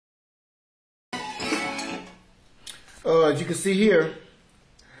As you can see here,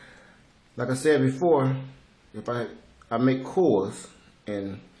 like I said before, if I make cores,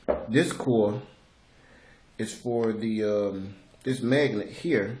 and this core is for the this magnet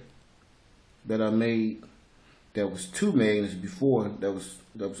here that I made. That was two magnets before that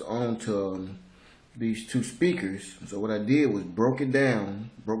was on to these two speakers. So what I did was broke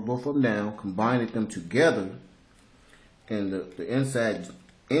both of them down, combined them together, and the inside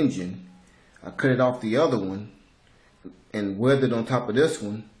engine, I cut it off the other one and welded on top of this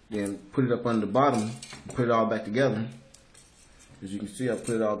one, then put it up on the bottom, put it all back together. As you can see, I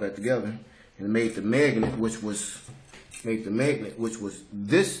put it all back together and made the magnet, which was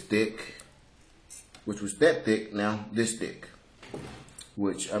this thick, which was that thick, now this thick,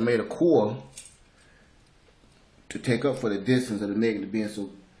 which I made a core to take up for the distance of the magnet being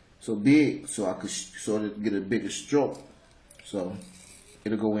so big, so I could sort of get a bigger stroke. So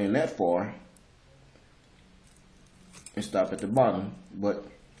it'll go in that far and stop at the bottom. But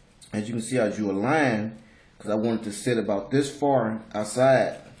as you can see, I drew a line because I wanted to sit about this far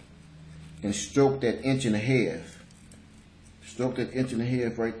outside and stroke that inch and a half. Stroke that inch and a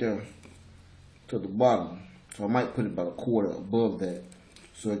half right there to the bottom. So I might put it about a quarter above that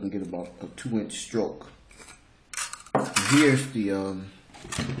so I can get about a 2-inch stroke. And here's the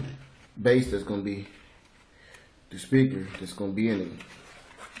bass that's going to be the speaker that's going to be in it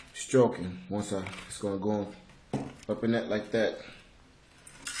stroking. It's going to go up in that like that.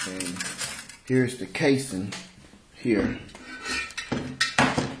 And here's the casing here,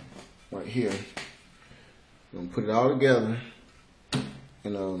 right here. I'm going to put it all together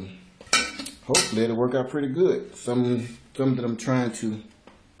and hopefully it'll work out pretty good. Something that I'm trying to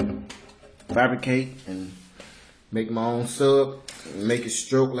fabricate and make my own sub and make it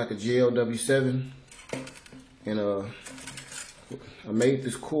stroke like a JLW7. And I made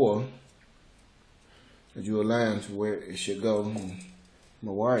this core. I drew a line to where it should go. And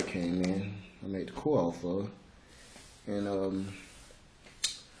my wire came in. I made the core off of it. And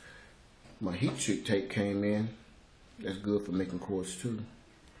my heat shrink tape came in. That's good for making cores too.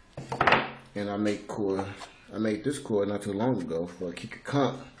 And I made this core not too long ago for a Kika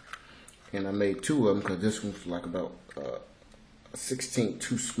Comp. And I made two of them because this one's like about a 16th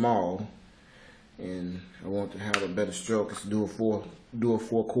too small. And I want to have a better stroke. It's do a four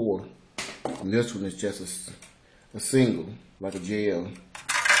core. And this one is just a single, like a JL.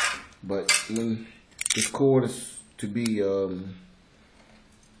 But when this cord is to be,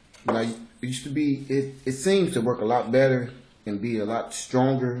 like it used to be, it seems to work a lot better and be a lot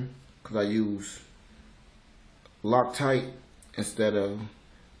stronger because I use Loctite instead of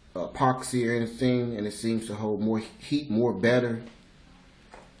epoxy or anything, and it seems to hold more heat more better.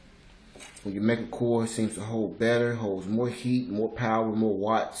 When you make a core, it seems to hold better, holds more heat, more power, more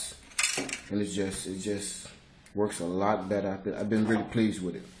watts, and it just works a lot better. I've been really pleased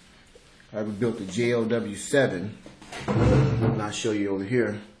with it. I built the JLW7, and I'll show you over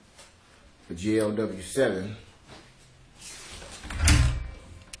here the JLW7.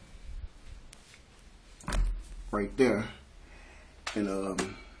 Right there, and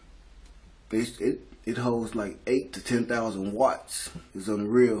it holds like 8,000 to 10,000 watts. It's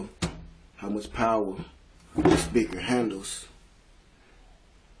unreal how much power this speaker handles.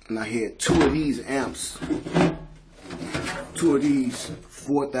 And I had two of these amps, two of these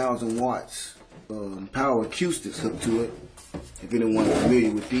 4,000 watts power acoustics hooked to it. If anyone is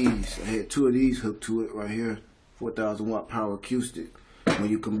familiar with these, I had two of these hooked to it right here, 4,000 watt power acoustic. When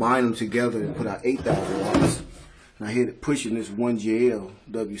you combine them together and put out 8,000 watts. And I had it pushing this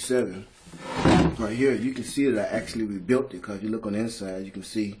 1JLW7 right here. You can see that I actually rebuilt it because if you look on the inside, you can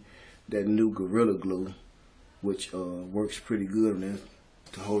see that new Gorilla Glue, which works pretty good on this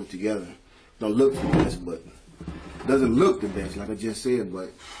to hold it together. Don't look the best, but doesn't look the best, like I just said, but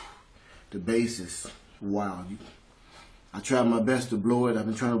the bass is wow. I tried my best to blow it. I've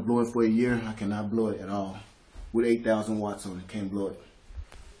been trying to blow it for a year. I cannot blow it at all. With 8,000 watts on it, can't blow it.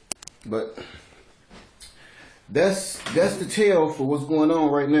 But that's the tale for what's going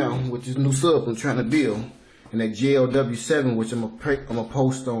on right now with this new sub I'm trying to build, and that JLW7, which I'm gonna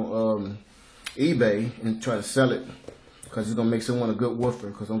post on eBay and try to sell it because it's gonna make someone a good woofer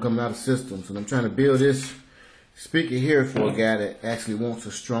because I'm coming out of systems, and I'm trying to build this speaker here for a guy that actually wants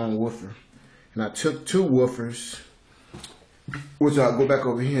a strong woofer. And I took two woofers, which I'll go back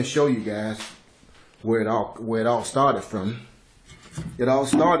over here and show you guys where it all started from. It all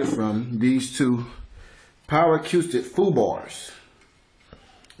started from these two power acoustic foo bars,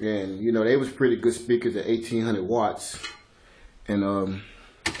 and you know they was pretty good speakers at 1,800 watts, and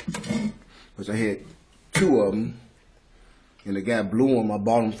which I had two of them, and the guy blew them. I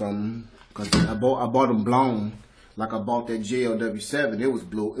bought them from him because I bought them blown like I bought that JLW7, it was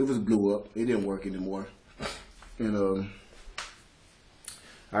blew up. It didn't work anymore. And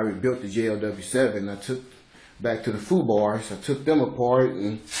I rebuilt the JLW7. I took back to the foo bars. I took them apart,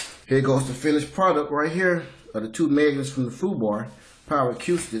 and here goes the finished product right here of the 2 magnets from the foo bar, power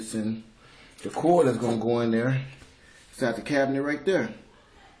acoustics, and the cord that's gonna go in there. It's at the cabinet right there,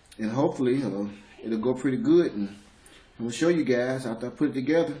 and hopefully it'll go pretty good. And I'm gonna show you guys after I put it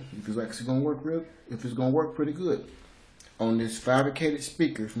together if it's actually gonna work if it's gonna work pretty good on this fabricated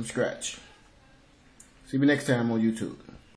speaker from scratch. See you next time on YouTube.